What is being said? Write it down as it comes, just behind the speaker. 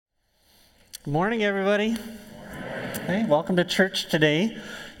Good morning, everybody. Hey, welcome to church today.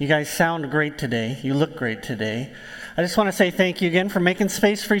 You guys sound great today. You look great today. I just want to say thank you again for making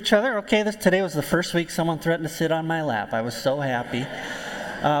space for each other. Okay, today was the first week someone threatened to sit on my lap. I was so happy.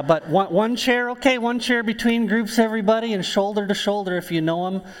 But one chair, okay, one chair between groups, everybody, and shoulder to shoulder if you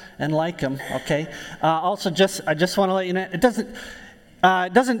know them and like them, okay? Also, I just want to let you know, it doesn't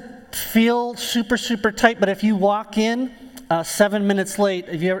feel super tight, but if you walk in 7 minutes late,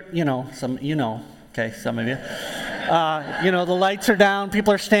 if you ever, some of you, the lights are down,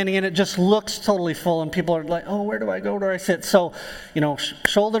 people are standing in, it just looks totally full, and people are like, oh, where do I go, where do I sit? So,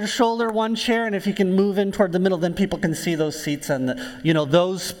 shoulder to shoulder, one chair, and if you can move in toward the middle, then people can see those seats, and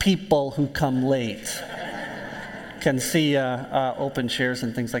those people who come late can see open chairs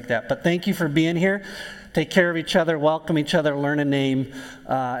and things like that. But thank you for being here. Take care of each other, welcome each other, learn a name,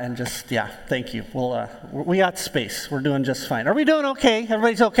 and thank you. We got space. We're doing just fine. Are we doing okay?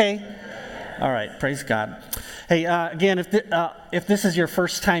 Everybody's okay? All right, praise God. Hey, again, if this is your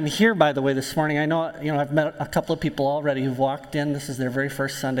first time here, by the way, this morning, I know, I've met a couple of people already who've walked in. This is their very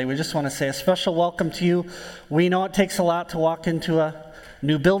first Sunday. We just want to say a special welcome to you. We know it takes a lot to walk into a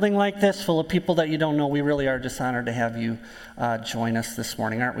new building like this, full of people that you don't know. We really are just honored to have you join us this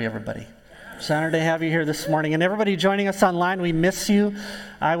morning, aren't we, everybody? It's an honor to have you here this morning. And everybody joining us online, we miss you.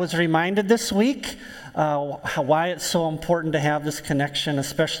 I was reminded this week why it's so important to have this connection,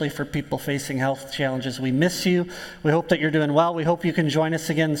 especially for people facing health challenges. We miss you. We hope that you're doing well. We hope you can join us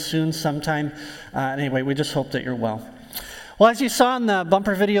again soon sometime. Anyway, we just hope that you're well. Well, as you saw in the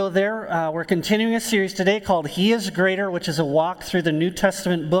bumper video there, we're continuing a series today called He is Greater, which is a walk through the New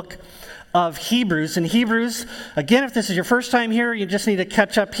Testament book of Hebrews. And Hebrews, again, if this is your first time here, you just need to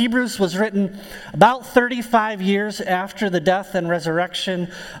catch up. Hebrews was written about 35 years after the death and resurrection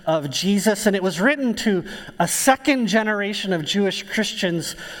of Jesus, and it was written to a second generation of Jewish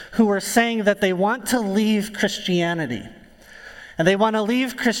Christians who were saying that they want to leave Christianity. And they want to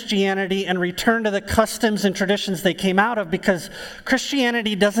leave Christianity and return to the customs and traditions they came out of because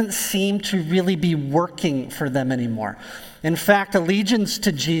Christianity doesn't seem to really be working for them anymore. In fact, allegiance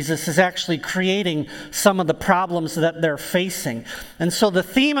to Jesus is actually creating some of the problems that they're facing. And so the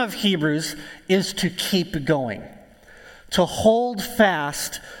theme of Hebrews is to keep going, to hold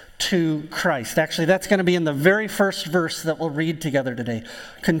fast to Christ. Actually, that's going to be in the very first verse that we'll read together today.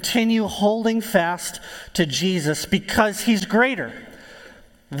 Continue holding fast to Jesus because He's greater.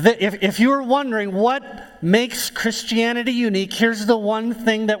 If you were wondering what makes Christianity unique, here's the one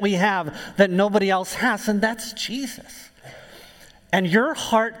thing that we have that nobody else has, and that's Jesus. And your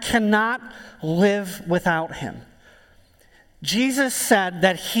heart cannot live without Him. Jesus said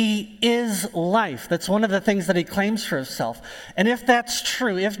that He is life. That's one of the things that He claims for Himself. And if that's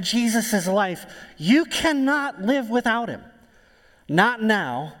true, if Jesus is life, you cannot live without Him. Not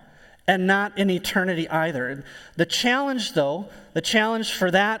now, and not in eternity either. The challenge, though, the challenge for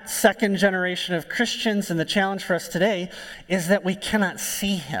that second generation of Christians and the challenge for us today is that we cannot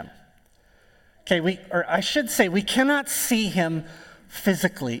see Him. Okay, we cannot see Him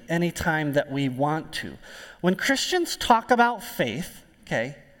physically anytime that we want to. When Christians talk about faith,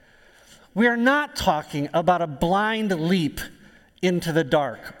 okay, we are not talking about a blind leap into the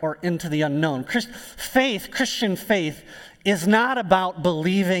dark or into the unknown. Christian faith is not about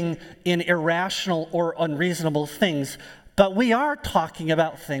believing in irrational or unreasonable things, but we are talking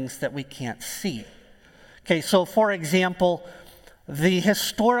about things that we can't see. Okay, so for example, the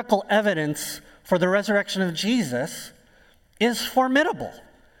historical evidence for the resurrection of Jesus is formidable.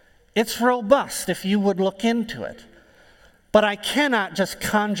 It's robust if you would look into it. But I cannot just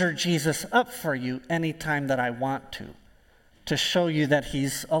conjure Jesus up for you anytime that I want to show you that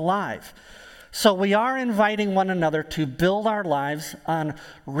He's alive. So we are inviting one another to build our lives on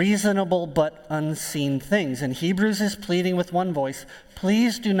reasonable but unseen things. And Hebrews is pleading with one voice,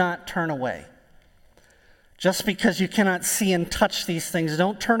 please do not turn away. Just because you cannot see and touch these things,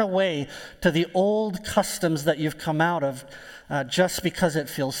 don't turn away to the old customs that you've come out of just because it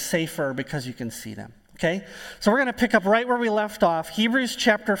feels safer or because you can see them. Okay? So we're going to pick up right where we left off. Hebrews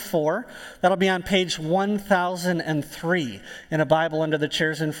chapter 4. That'll be on page 1003 in a Bible under the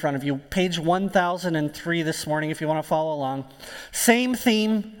chairs in front of you. Page 1003 this morning if you want to follow along. Same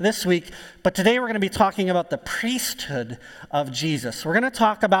theme this week, but today we're going to be talking about the priesthood of Jesus. We're going to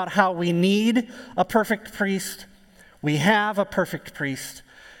talk about how we need a perfect priest. We have a perfect priest.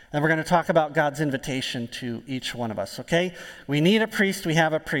 And we're going to talk about God's invitation to each one of us, okay? We need a priest, we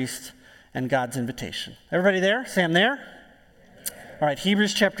have a priest, and God's invitation. Everybody there? Say I'm there? All right,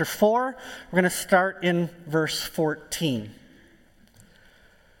 Hebrews chapter 4. We're going to start in verse 14.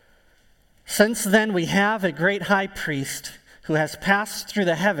 Since then we have a great high priest who who has passed through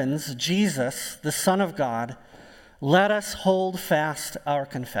the heavens, Jesus, the Son of God, let us hold fast our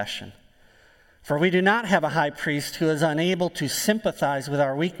confession. For we do not have a high priest who is unable to sympathize with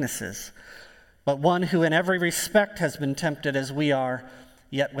our weaknesses, but one who in every respect has been tempted as we are,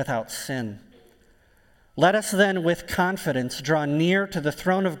 yet without sin. Let us then with confidence draw near to the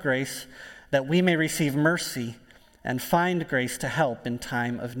throne of grace, that we may receive mercy and find grace to help in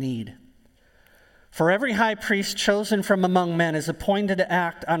time of need. For every high priest chosen from among men is appointed to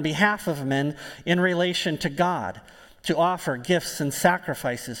act on behalf of men in relation to God, to offer gifts and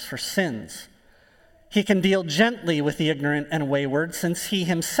sacrifices for sins. He can deal gently with the ignorant and wayward, since he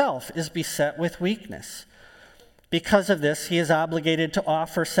himself is beset with weakness. Because of this, he is obligated to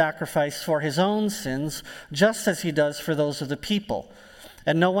offer sacrifice for his own sins, just as he does for those of the people.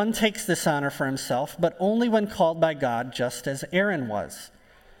 And no one takes this honor for himself, but only when called by God, just as Aaron was.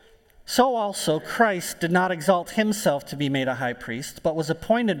 So also Christ did not exalt himself to be made a high priest, but was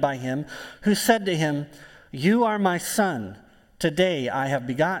appointed by him who said to him, "You are my son, today I have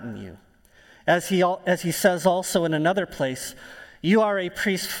begotten you." As he says also in another place, "You are a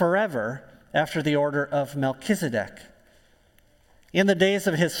priest forever after the order of Melchizedek." In the days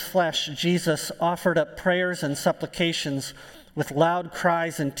of his flesh, Jesus offered up prayers and supplications with loud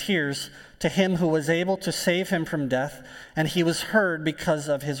cries and tears to him who was able to save him from death, and he was heard because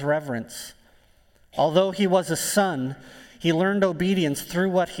of his reverence. Although he was a son, he learned obedience through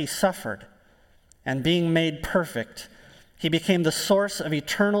what he suffered, and being made perfect, he became the source of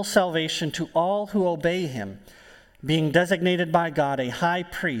eternal salvation to all who obey him, being designated by God a high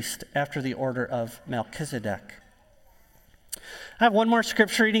priest after the order of Melchizedek. I have one more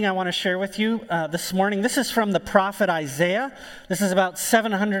scripture reading I want to share with you this morning. This is from the prophet Isaiah. This is about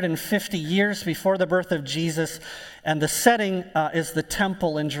 750 years before the birth of Jesus, and the setting is the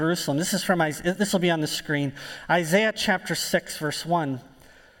temple in Jerusalem. This will be on the screen. Isaiah chapter 6, verse 1. It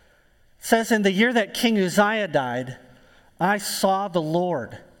says, "In the year that King Uzziah died, I saw the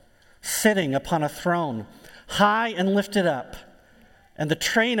Lord sitting upon a throne, high and lifted up, and the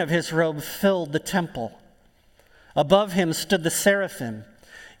train of his robe filled the temple. Above him stood the seraphim.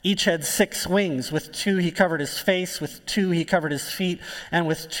 Each had 6 wings. With 2 he covered his face, with 2 he covered his feet, and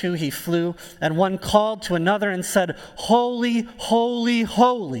with 2 he flew. And one called to another and said, 'Holy, holy,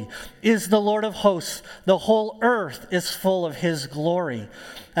 holy is the Lord of hosts. The whole earth is full of his glory.'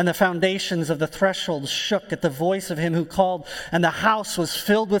 And the foundations of the threshold shook at the voice of him who called, and the house was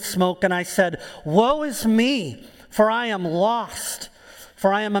filled with smoke. And I said, 'Woe is me, for I am lost.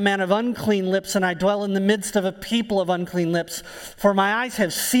 For I am a man of unclean lips, and I dwell in the midst of a people of unclean lips. For my eyes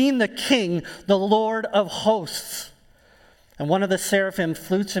have seen the King, the Lord of hosts.' And one of the seraphim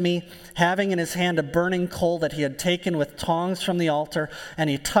flew to me, having in his hand a burning coal that he had taken with tongs from the altar. And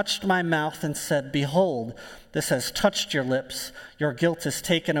he touched my mouth and said, 'Behold, this has touched your lips. Your guilt is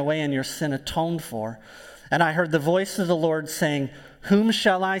taken away and your sin atoned for.' And I heard the voice of the Lord saying, 'Whom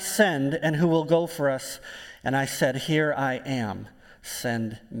shall I send, and who will go for us?' And I said, 'Here I am.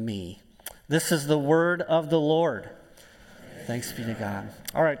 Send me.'" This is the word of the Lord. Thanks be to God.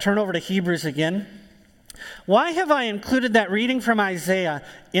 All right, turn over to Hebrews again. Why have I included that reading from Isaiah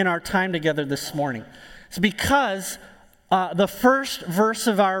in our time together this morning? It's because the first verse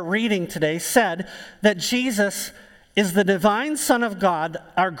of our reading today said that Jesus is the divine Son of God,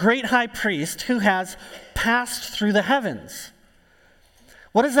 our great high priest, who has passed through the heavens.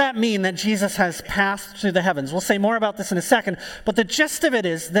 What does that mean, that Jesus has passed through the heavens? We'll say more about this in a second, but the gist of it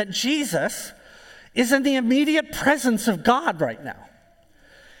is that Jesus is in the immediate presence of God right now.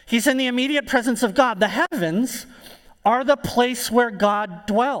 He's in the immediate presence of God. The heavens are the place where God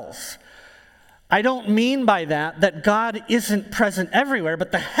dwells. I don't mean by that God isn't present everywhere,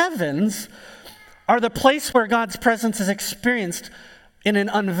 but the heavens are the place where God's presence is experienced in an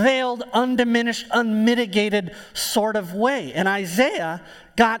unveiled, undiminished, unmitigated sort of way. And Isaiah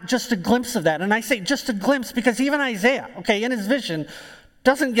got just a glimpse of that. And I say just a glimpse because even Isaiah, in his vision,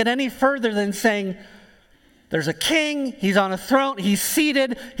 doesn't get any further than saying, there's a king, he's on a throne, he's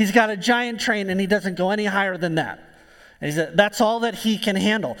seated, he's got a giant train, and he doesn't go any higher than that. And that's all that he can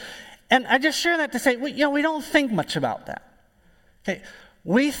handle. And I just share that to say, we don't think much about that.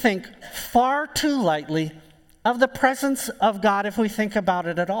 We think far too lightly of the presence of God if we think about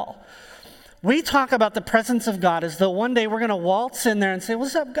it at all. We talk about the presence of God as though one day we're going to waltz in there and say,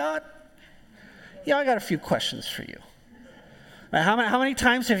 "What's up, God? I got a few questions for you." How many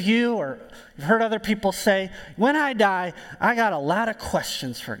times have you or you've heard other people say, "When I die, I got a lot of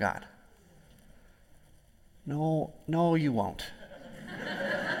questions for God"? No, you won't.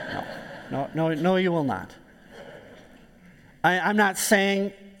 No, you will not. I'm not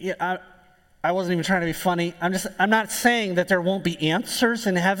saying, I wasn't even trying to be funny. I'm not saying that there won't be answers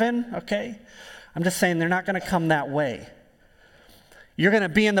in heaven, okay? I'm just saying they're not going to come that way. You're going to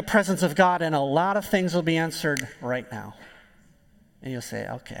be in the presence of God, and a lot of things will be answered right now. And you'll say,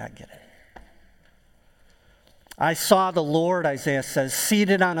 okay, I get it. I saw the Lord, Isaiah says,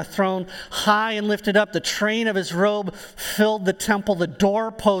 seated on a throne, high and lifted up. The train of his robe filled the temple. The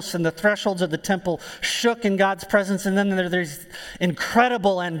doorposts and the thresholds of the temple shook in God's presence. And then there's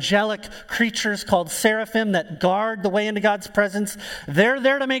incredible angelic creatures called seraphim that guard the way into God's presence. They're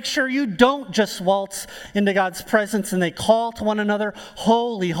there to make sure you don't just waltz into God's presence. And they call to one another,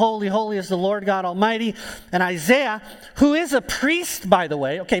 holy, holy, holy is the Lord God Almighty. And Isaiah, who is a priest, by the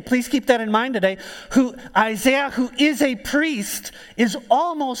way, okay, please keep that in mind today, Isaiah, who is a priest, is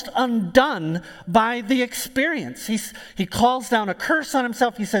almost undone by the experience. He calls down a curse on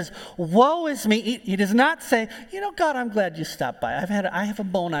himself. He says, woe is me. He does not say, God, I'm glad you stopped by. I have a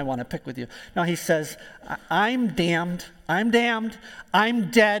bone I want to pick with you. No, he says, I'm damned. I'm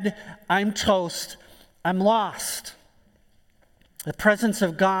dead. I'm toast. I'm lost. The presence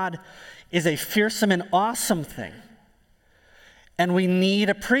of God is a fearsome and awesome thing. And we need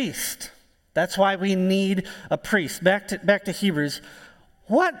a priest. That's why we need a priest. Back to Hebrews.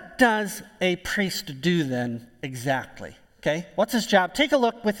 What does a priest do then exactly? Okay, what's his job? Take a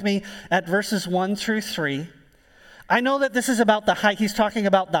look with me at verses 1 through 3. I know that this is about he's talking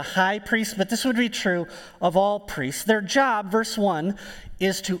about the high priest, but this would be true of all priests. Their job, verse 1,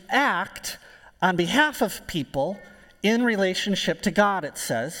 is to act on behalf of people in relationship to God, it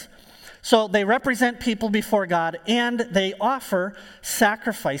says. So they represent people before God, and they offer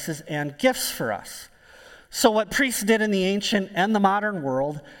sacrifices and gifts for us. So what priests did in the ancient and the modern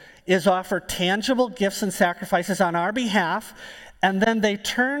world is offer tangible gifts and sacrifices on our behalf, and then they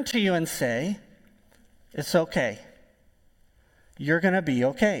turn to you and say, it's okay. You're going to be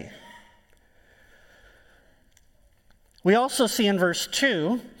okay. We also see in verse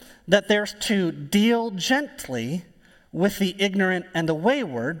 2 that they're to deal gently with the ignorant and the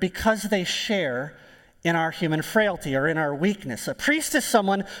wayward because they share in our human frailty or in our weakness. A priest is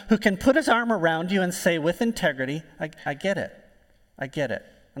someone who can put his arm around you and say with integrity, I get it,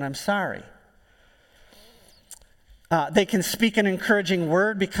 and I'm sorry. They can speak an encouraging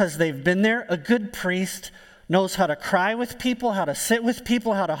word because they've been there. A good priest knows how to cry with people, how to sit with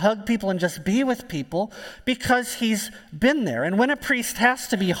people, how to hug people, and just be with people because he's been there. And when a priest has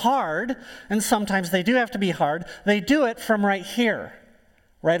to be hard, and sometimes they do have to be hard, they do it from right here,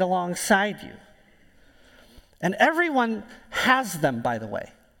 right alongside you. And everyone has them, by the way.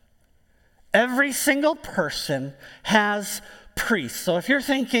 Every single person has priests. So if you're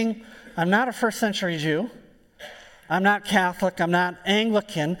thinking, I'm not a first century Jew, I'm not Catholic, I'm not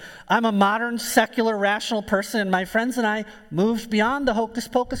Anglican, I'm a modern, secular, rational person, and my friends and I moved beyond the hocus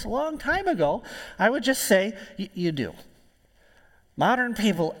pocus a long time ago, I would just say, you do. Modern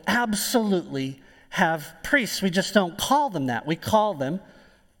people absolutely have priests. We just don't call them that. We call them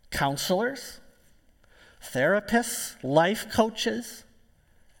counselors, therapists, life coaches,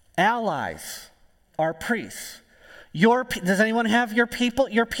 allies are priests. Does anyone have your people?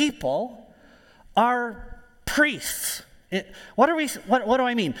 Your people are priests. What do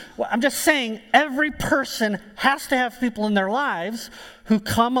I mean? Well, I'm just saying every person has to have people in their lives who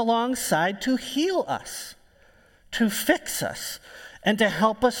come alongside to heal us, to fix us, and to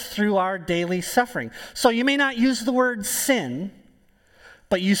help us through our daily suffering. So you may not use the word sin,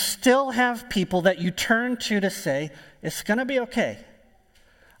 but you still have people that you turn to say, it's going to be okay.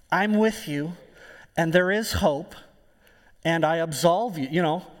 I'm with you, and there is hope, and I absolve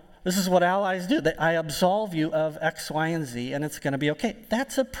you. This is what allies do. I absolve you of X, Y, and Z, and it's going to be okay.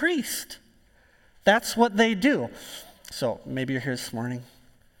 That's a priest. That's what they do. So maybe you're here this morning.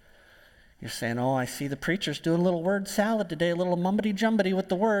 You're saying, I see the preacher's doing a little word salad today, a little mumbity-jumbity with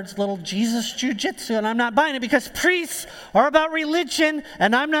the words, little Jesus jiu-jitsu, and I'm not buying it because priests are about religion,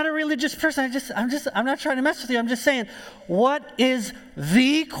 and I'm not a religious person. I'm not trying to mess with you. I'm just saying, what is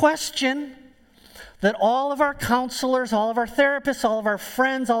the question that all of our counselors, all of our therapists, all of our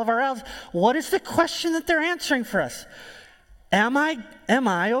friends, all of our allies, what is the question that they're answering for us? Am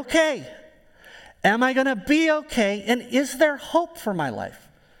I okay? Am I going to be okay? And is there hope for my life?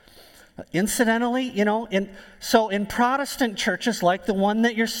 Incidentally, in Protestant churches like the one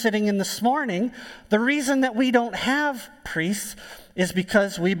that you're sitting in this morning, the reason that we don't have priests is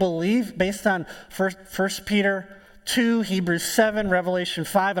because we believe, based on 1 Peter 2, Hebrews 7, Revelation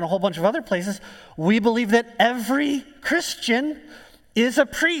 5, and a whole bunch of other places, we believe that every Christian is a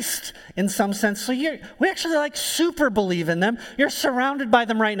priest in some sense. So we actually super believe in them. You're surrounded by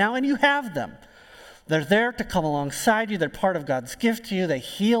them right now, and you have them. They're there to come alongside you. They're part of God's gift to you. They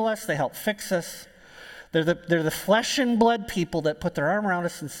heal us. They help fix us. They're the flesh and blood people that put their arm around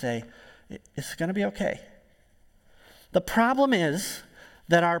us and say, it's going to be okay. The problem is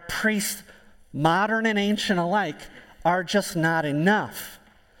that our priests, modern and ancient alike, are just not enough.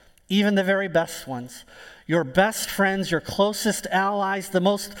 Even the very best ones. Your best friends, your closest allies, the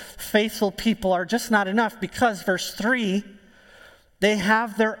most faithful people are just not enough because, verse 3, they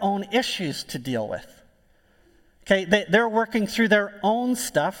have their own issues to deal with. Okay, they're working through their own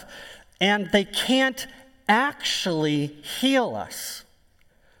stuff, and they can't actually heal us.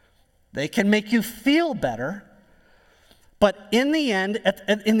 They can make you feel better, but in the end,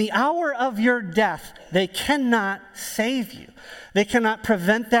 in the hour of your death, they cannot save you. They cannot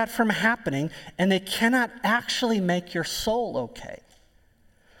prevent that from happening, and they cannot actually make your soul okay.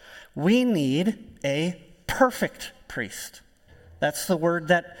 We need a perfect priest. That's the word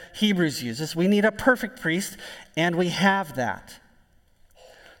that Hebrews uses. We need a perfect priest, and we have that.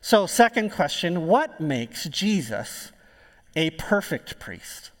 So, second question, what makes Jesus a perfect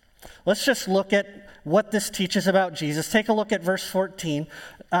priest? Let's just look at what this teaches about Jesus. Take a look at verse 14.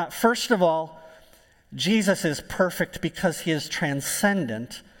 First of all, Jesus is perfect because he is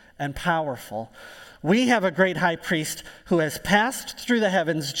transcendent and powerful. We have a great high priest who has passed through the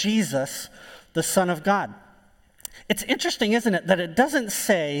heavens, Jesus, the Son of God. It's interesting, isn't it, that it doesn't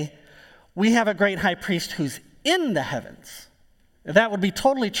say we have a great high priest who's in the heavens. That would be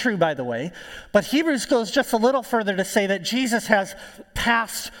totally true, by the way. But Hebrews goes just a little further to say that Jesus has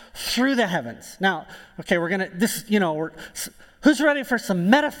passed through the heavens. Now, okay, who's ready for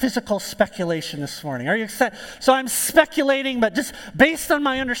some metaphysical speculation this morning? Are you excited? So I'm speculating, but just based on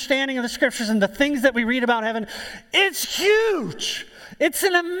my understanding of the scriptures and the things that we read about heaven, it's huge. It's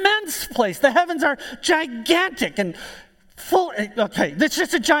an immense place. The heavens are gigantic and full. Okay, it's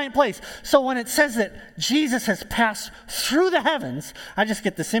just a giant place. So when it says that Jesus has passed through the heavens, I just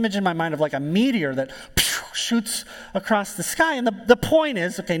get this image in my mind of like a meteor that shoots across the sky. And the point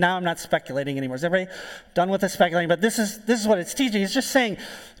is, okay, now I'm not speculating anymore. Is everybody done with the speculating? But this is what it's teaching. It's just saying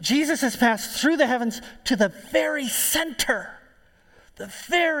Jesus has passed through the heavens to the very center. The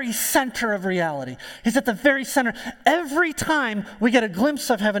very center of reality. He's at the very center. Every time we get a glimpse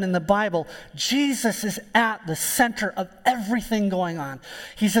of heaven in the Bible, Jesus is at the center of everything going on.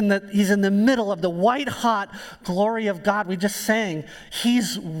 He's in the middle of the white-hot glory of God. We just sang,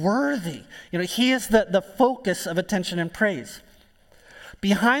 he's worthy. He is the focus of attention and praise.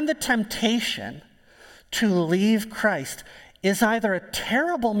 Behind the temptation to leave Christ is either a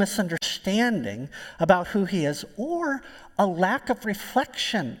terrible misunderstanding about who he is or a lack of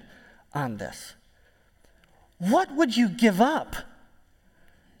reflection on this. What would you give up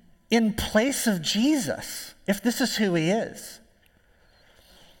in place of Jesus if this is who he is?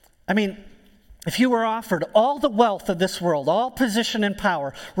 I mean, if you were offered all the wealth of this world, all position and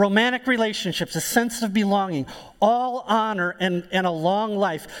power, romantic relationships, a sense of belonging, all honor and a long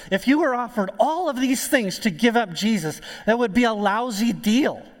life, if you were offered all of these things to give up Jesus, that would be a lousy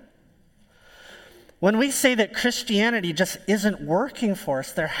deal. When we say that Christianity just isn't working for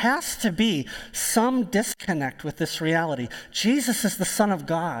us, there has to be some disconnect with this reality. Jesus is the Son of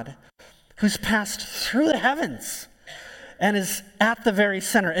God who's passed through the heavens and is at the very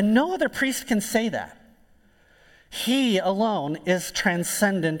center. And no other priest can say that. He alone is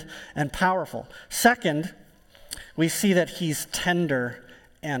transcendent and powerful. Second, we see that he's tender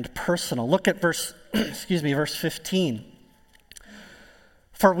and personal. Look at verse 15.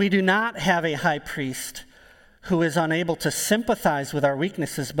 For we do not have a high priest who is unable to sympathize with our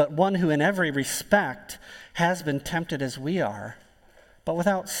weaknesses, but one who in every respect has been tempted as we are, but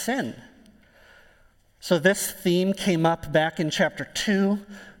without sin. So this theme came up back in chapter 2,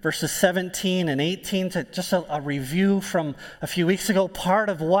 verses 17 and 18, to just a review from a few weeks ago. Part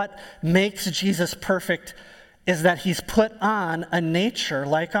of what makes Jesus perfect is that he's put on a nature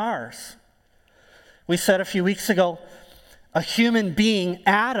like ours. We said a few weeks ago, a human being,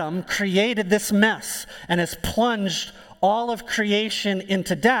 Adam, created this mess and has plunged all of creation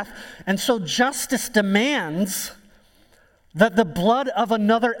into death. And so justice demands that the blood of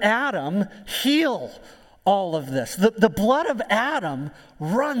another Adam heal all of this. The blood of Adam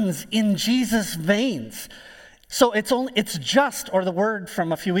runs in Jesus' veins. So it's just, or the word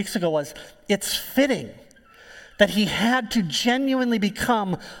from a few weeks ago was, it's fitting that he had to genuinely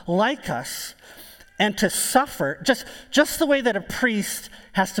become like us and to suffer, just the way that a priest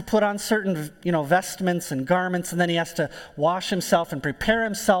has to put on certain, vestments and garments, and then he has to wash himself and prepare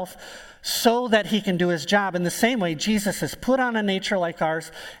himself so that he can do his job. In the same way, Jesus has put on a nature like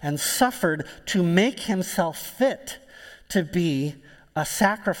ours and suffered to make himself fit to be a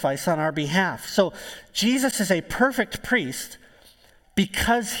sacrifice on our behalf. So Jesus is a perfect priest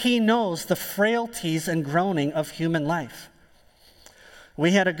because he knows the frailties and groaning of human life.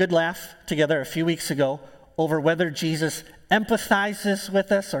 We had a good laugh together a few weeks ago over whether Jesus empathizes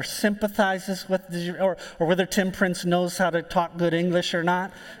with us or sympathizes with, or whether Tim Prince knows how to talk good English or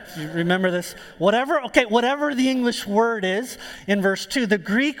not. If you remember this? Whatever the English word is in verse 2, the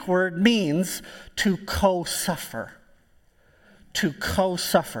Greek word means to co-suffer. To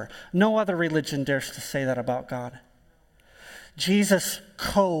co-suffer. No other religion dares to say that about God. Jesus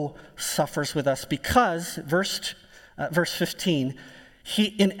co-suffers with us because, verse 15, he,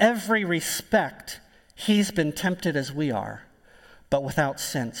 in every respect, he's been tempted as we are, but without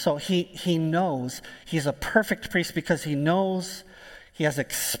sin. So he knows, he's a perfect priest because he knows he has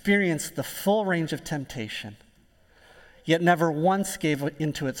experienced the full range of temptation, yet never once gave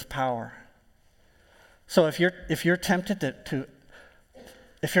into its power. So if you're tempted to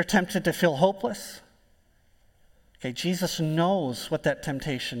feel hopeless, okay, Jesus knows what that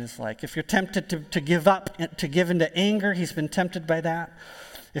temptation is like. If you're tempted to give up, to give into anger, he's been tempted by that.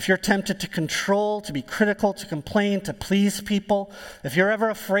 If you're tempted to control, to be critical, to complain, to please people, if you're ever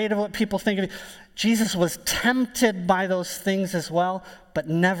afraid of what people think of you, Jesus was tempted by those things as well, but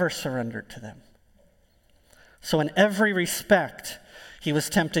never surrendered to them. So in every respect, he was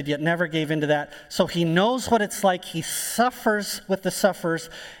tempted, yet never gave into that. So he knows what it's like. He suffers with the sufferers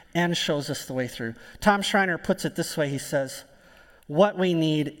and shows us the way through. Tom Schreiner puts it this way. He says, what we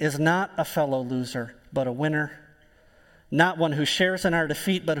need is not a fellow loser, but a winner. Not one who shares in our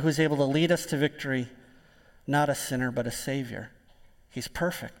defeat, but who's able to lead us to victory. Not a sinner, but a Savior. He's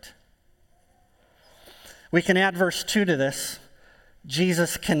perfect. We can add verse 2 to this.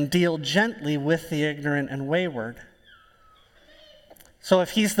 Jesus can deal gently with the ignorant and wayward. So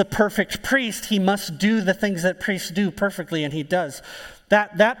if he's the perfect priest, he must do the things that priests do perfectly, and he does.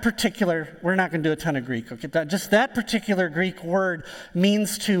 That particular, we're not going to do a ton of Greek, okay? Just that particular Greek word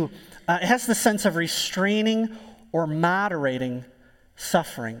means to, it has the sense of restraining or moderating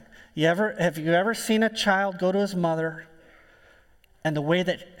suffering. Have you ever seen a child go to his mother and the way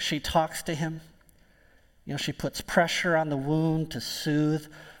that she talks to him? You know, she puts pressure on the wound to soothe,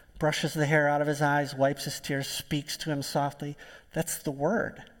 brushes the hair out of his eyes, wipes his tears, speaks to him softly. That's the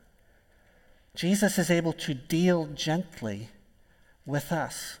word. Jesus is able to deal gently with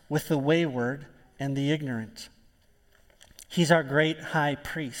us, with the wayward and the ignorant. He's our great high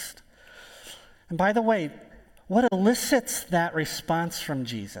priest. And by the way, what elicits that response from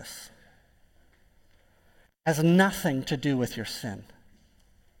Jesus has nothing to do with your sin.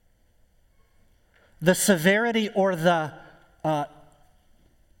 The severity or the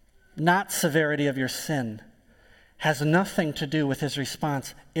not severity of your sin has nothing to do with his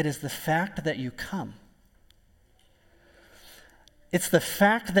response. It is the fact that you come. It's the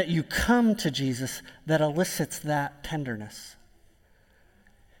fact that you come to Jesus that elicits that tenderness.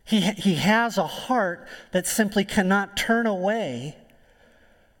 He has a heart that simply cannot turn away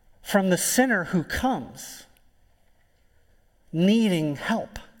from the sinner who comes, needing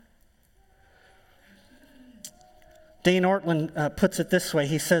help. Dane Ortlund puts it this way.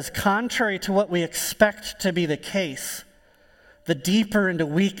 He says, contrary to what we expect to be the case, the deeper into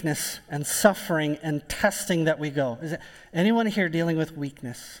weakness and suffering and testing that we go. Is it anyone here dealing with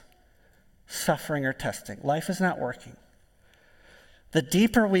weakness, suffering, or testing? Life is not working. The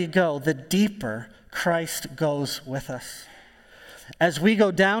deeper we go, the deeper Christ goes with us. As we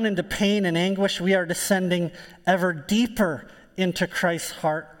go down into pain and anguish, we are descending ever deeper into Christ's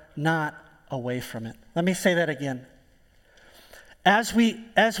heart, not away from it. Let me say that again. As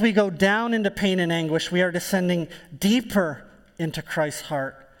we go down into pain and anguish, we are descending deeper into Christ's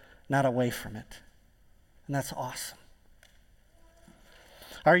heart, not away from it. And that's awesome.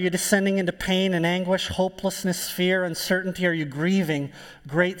 Are you descending into pain and anguish, hopelessness, fear, uncertainty? Are you grieving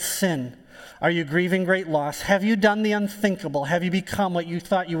great sin? Are you grieving great loss? Have you done the unthinkable? Have you become what you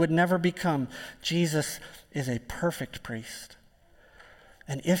thought you would never become? Jesus is a perfect priest.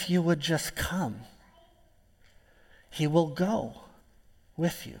 And if you would just come, he will go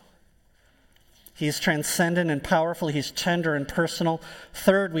with you. He is transcendent and powerful. He's tender and personal.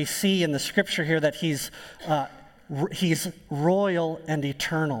 Third, we see in the scripture here that he's royal and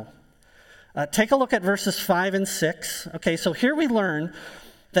eternal. Take a look at verses 5 and 6. Okay, so here we learn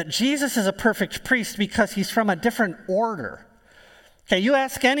that Jesus is a perfect priest because he's from a different order. Okay, you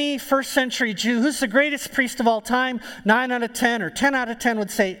ask any first century Jew, who's the greatest priest of all time? 9 out of 10 or 10 out of 10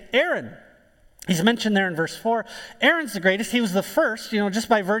 would say Aaron. He's mentioned there in verse 4. Aaron's the greatest. He was the first, just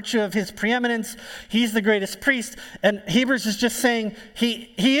by virtue of his preeminence. He's the greatest priest. And Hebrews is just saying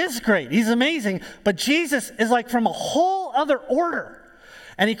he is great. He's amazing. But Jesus is like from a whole other order.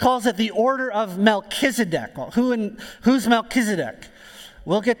 And he calls it the order of Melchizedek. Well, who's Melchizedek?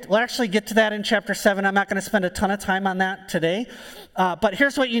 We'll actually get to that in chapter 7. I'm not going to spend a ton of time on that today. But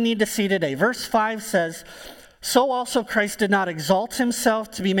here's what you need to see today. Verse 5 says, "So also Christ did not exalt himself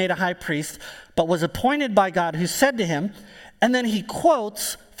to be made a high priest, but was appointed by God, who said to him," and then he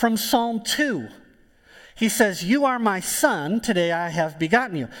quotes from Psalm 2. He says, "You are my son, today I have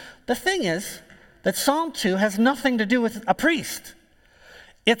begotten you." The thing is that Psalm 2 has nothing to do with a priest.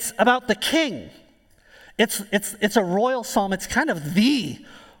 It's about the king. It's a royal psalm. It's kind of the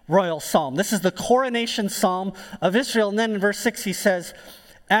royal psalm. This is the coronation psalm of Israel. And then in verse 6 he says,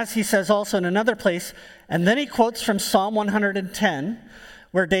 as he says also in another place, and then he quotes from Psalm 110,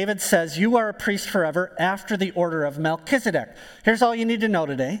 where David says, "You are a priest forever after the order of Melchizedek." Here's all you need to know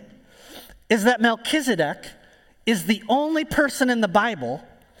today, is that Melchizedek is the only person in the Bible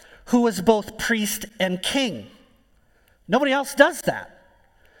who was both priest and king. Nobody else does that.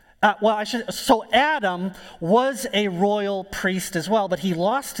 So Adam was a royal priest as well, but he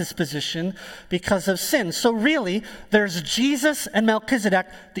lost his position because of sin. So really, there's Jesus and Melchizedek,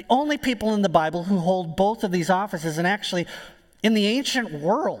 the only people in the Bible who hold both of these offices. And actually, in the ancient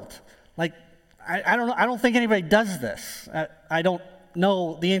world, I don't think anybody does this. I don't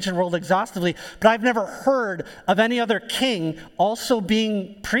know the ancient world exhaustively, but I've never heard of any other king also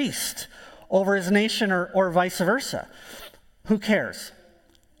being priest over his nation or vice versa. Who cares?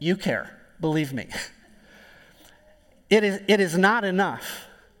 You care, believe me. It is not enough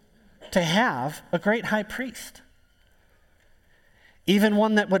to have a great high priest, even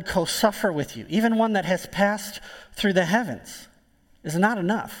one that would co-suffer with you, even one that has passed through the heavens, is not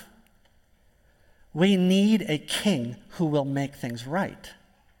enough. We need a king who will make things right.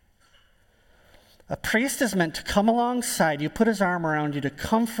 A priest is meant to come alongside you, put his arm around you, to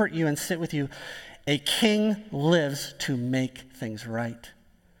comfort you and sit with you. A king lives to make things right.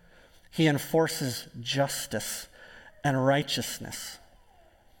 He enforces justice and righteousness.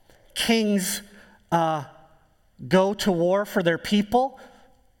 Kings go to war for their people.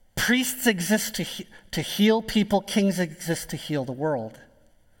 Priests exist to heal people. Kings exist to heal the world.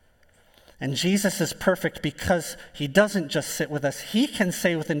 And Jesus is perfect because he doesn't just sit with us. He can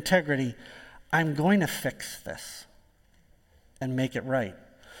say with integrity, "I'm going to fix this and make it right."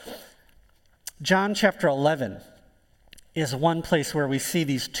 John chapter 11 is one place where we see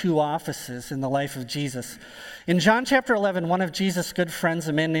these two offices in the life of Jesus. In John chapter 11, one of Jesus' good friends,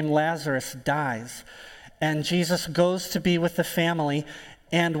 a man named Lazarus, dies. And Jesus goes to be with the family.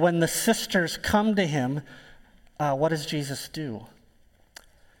 And when the sisters come to him, what does Jesus do?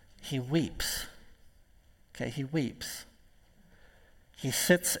 He weeps. Okay, he weeps. He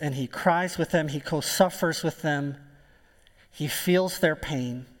sits and he cries with them. He co-suffers with them. He feels their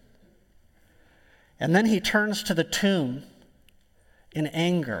pain. And then he turns to the tomb in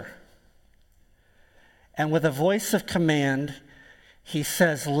anger. And with a voice of command, he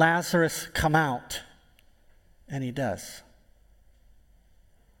says, "Lazarus, come out." And he does.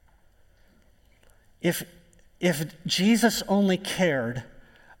 If Jesus only cared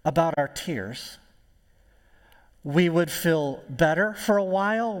about our tears, we would feel better for a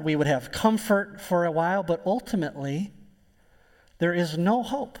while, we would have comfort for a while, but ultimately, there is no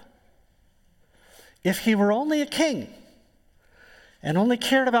hope. If he were only a king and only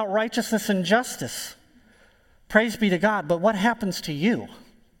cared about righteousness and justice, praise be to God, but what happens to you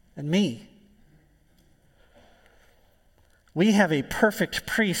and me? We have a perfect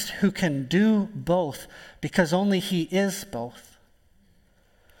priest who can do both because only he is both.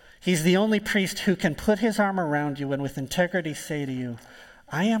 He's the only priest who can put his arm around you and with integrity say to you,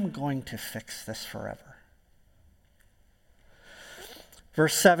 "I am going to fix this forever."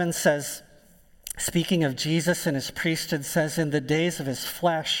 Verse 7 says, speaking of Jesus and his priesthood, says, "In the days of his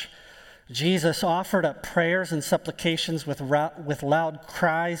flesh, Jesus offered up prayers and supplications with loud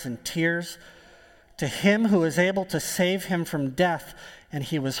cries and tears to him who is able to save him from death, and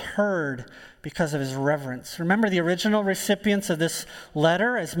he was heard because of his reverence." Remember, the original recipients of this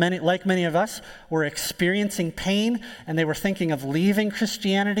letter, like many of us, were experiencing pain, and they were thinking of leaving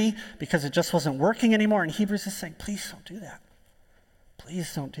Christianity because it just wasn't working anymore. And Hebrews is saying, please don't do that.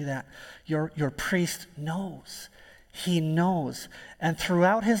 Please don't do that. Your priest knows. He knows. And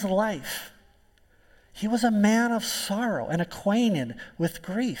throughout his life, he was a man of sorrow and acquainted with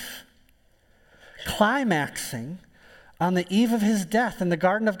grief, climaxing on the eve of his death in the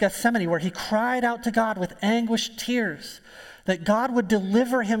Garden of Gethsemane, where he cried out to God with anguished tears that God would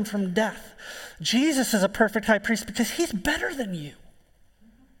deliver him from death. Jesus is a perfect high priest because he's better than you.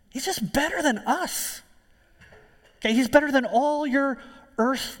 He's just better than us. Okay, he's better than all your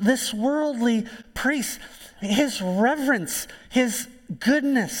this worldly priests. His reverence, his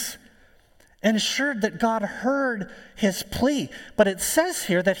goodness, ensured that God heard his plea. But it says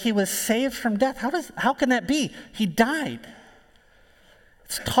here that he was saved from death. How can that be? He died.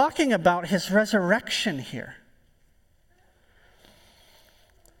 It's talking about his resurrection here.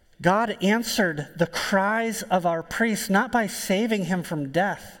 God answered the cries of our priest not by saving him from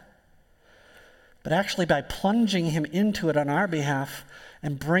death, but actually by plunging him into it on our behalf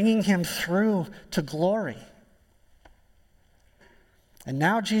and bringing him through to glory. And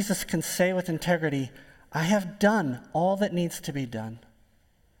now Jesus can say with integrity, I have done all that needs to be done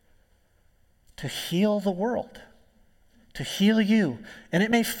to heal the world, to heal you. And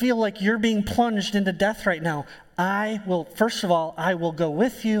it may feel like you're being plunged into death right now. First of all, I will go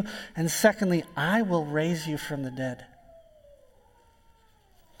with you. And secondly, I will raise you from the dead.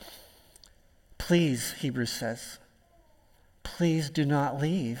 Please, Hebrews says, please do not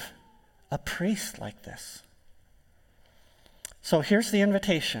leave a priest like this. So here's the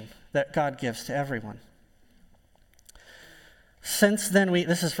invitation that God gives to everyone. Since then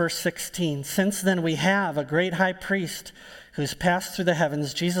this is verse 16, since then we have a great high priest who's passed through the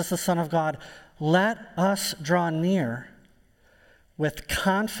heavens, Jesus the Son of God, let us draw near with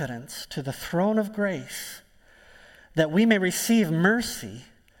confidence to the throne of grace that we may receive mercy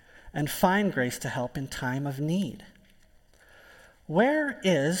and find grace to help in time of need. Where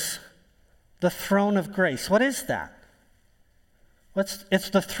is the throne of grace? What is that? It's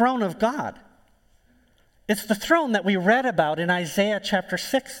the throne of God. It's the throne that we read about in Isaiah chapter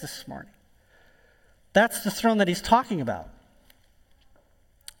 6 this morning. That's the throne that he's talking about.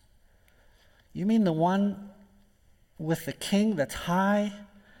 You mean the one with the king that's high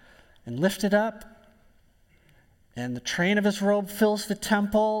and lifted up, and the train of his robe fills the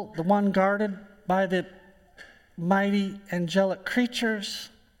temple, the one guarded by the mighty angelic creatures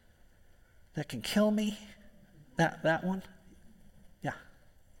that can kill me? That one? Yeah,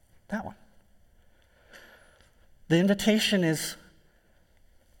 that one. The invitation is,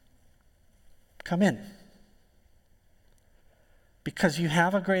 come in. Because you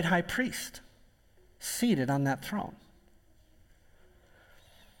have a great high priest seated on that throne.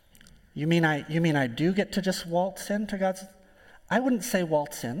 You mean I do get to just waltz into God's? I wouldn't say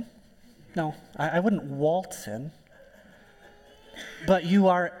waltz in. No, I wouldn't waltz in. But you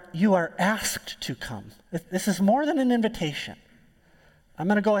are asked to come. This is more than an invitation. I'm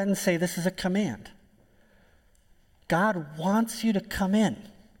going to go ahead and say this is a command. God wants you to come in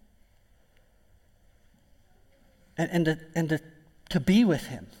and to be with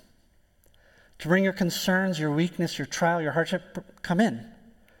him, to bring your concerns, your weakness, your trial, your hardship, come in.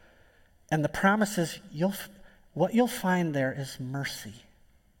 And the promise is what you'll find there is mercy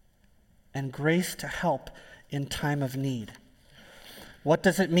and grace to help in time of need. What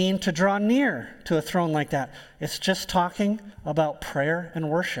does it mean to draw near to a throne like that? It's just talking about prayer and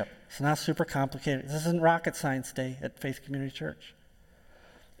worship. It's not super complicated. This isn't rocket science day at Faith Community Church.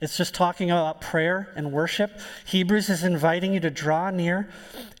 It's just talking about prayer and worship. Hebrews is inviting you to draw near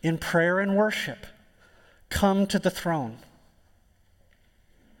in prayer and worship. Come to the throne.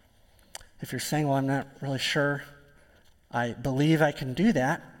 If you're saying, well, I'm not really sure I believe I can do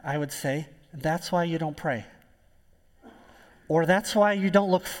that, I would say, that's why you don't pray. Or that's why you don't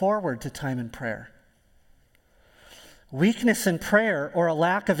look forward to time in prayer. Weakness in prayer, or a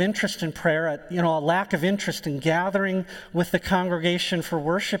lack of interest in prayer, a lack of interest in gathering with the congregation for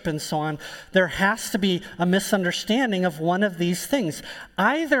worship and so on, there has to be a misunderstanding of one of these things.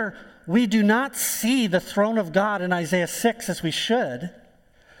 Either we do not see the throne of God in Isaiah 6 as we should,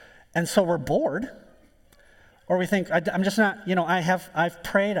 and so we're bored, or we think, I'm just not, I've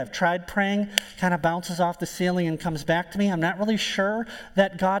prayed, I've tried praying, kind of bounces off the ceiling and comes back to me. I'm not really sure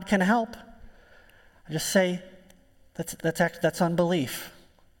that God can help. I just say, that's unbelief.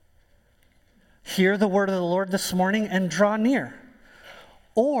 Hear the word of the Lord this morning and draw near.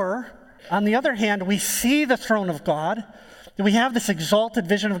 Or, on the other hand, we see the throne of God. We have this exalted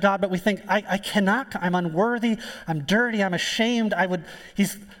vision of God, but we think, I cannot, I'm unworthy, I'm dirty, I'm ashamed,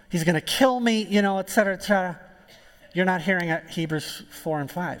 he's going to kill me, et cetera, et cetera. You're not hearing Hebrews 4 and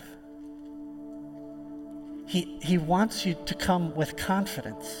 5. He wants you to come with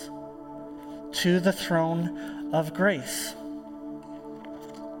confidence to the throne of grace.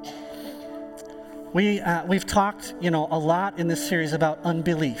 We've talked, a lot in this series about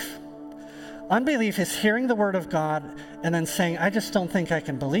unbelief. Unbelief is hearing the word of God and then saying, I just don't think I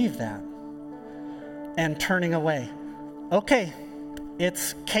can believe that, and turning away. Okay,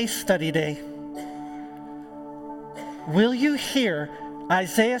 it's case study day. Will you hear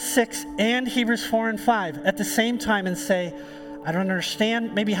Isaiah 6 and Hebrews 4 and 5 at the same time and say, I don't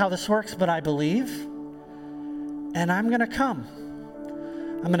understand maybe how this works, but I believe, and I'm going to come.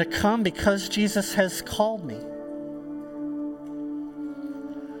 I'm going to come because Jesus has called me.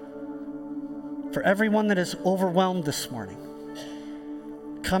 For everyone that is overwhelmed this morning,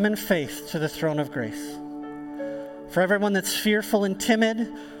 come in faith to the throne of grace. For everyone that's fearful and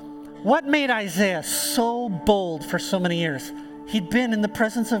timid, what made Isaiah so bold for so many years? He'd been in the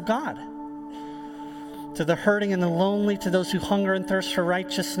presence of God. To the hurting and the lonely, to those who hunger and thirst for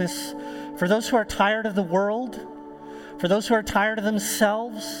righteousness, for those who are tired of the world, for those who are tired of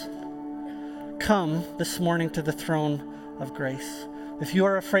themselves, come this morning to the throne of grace. If you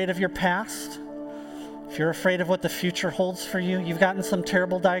are afraid of your past, if you're afraid of what the future holds for you, you've gotten some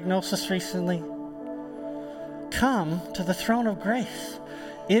terrible diagnosis recently, come to the throne of grace.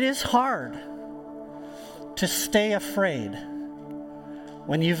 It is hard to stay afraid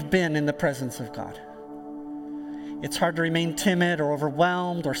when you've been in the presence of God. It's hard to remain timid or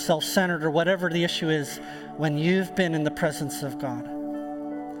overwhelmed or self-centered or whatever the issue is when you've been in the presence of God.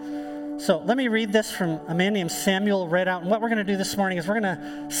 So let me read this from a man named Samuel Redout. And what we're going to do this morning is we're going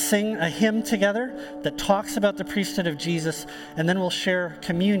to sing a hymn together that talks about the priesthood of Jesus, and then we'll share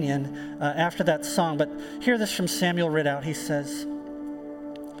communion after that song. But hear this from Samuel Redout. He says,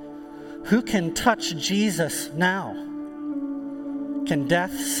 "Who can touch Jesus now? Can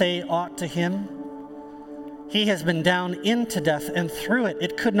death say aught to him? He has been down into death, and through it,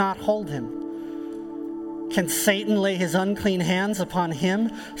 it could not hold him. Can Satan lay his unclean hands upon him?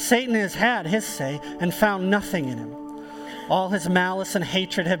 Satan has had his say and found nothing in him. All his malice and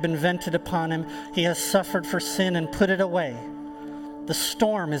hatred have been vented upon him. He has suffered for sin and put it away. The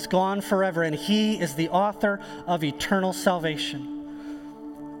storm is gone forever, and he is the author of eternal salvation.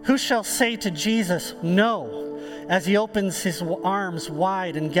 Who shall say to Jesus, no, as he opens his arms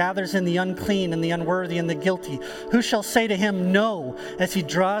wide and gathers in the unclean and the unworthy and the guilty? Who shall say to him, no, as he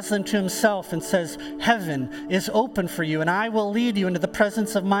draws them to himself and says, heaven is open for you, and I will lead you into the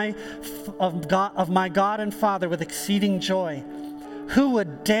presence of my God and Father with exceeding joy? Who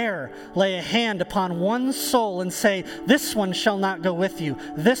would dare lay a hand upon one soul and say, this one shall not go with you,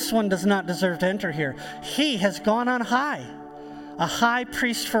 this one does not deserve to enter here? He has gone on high, a high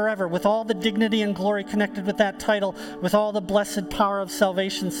priest forever, with all the dignity and glory connected with that title, with all the blessed power of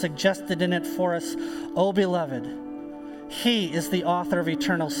salvation suggested in it for us. O beloved, he is the author of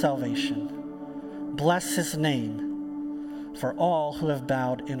eternal salvation. Bless his name for all who have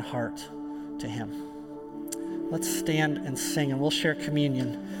bowed in heart to him." Let's stand and sing, and we'll share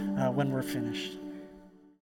communion when we're finished.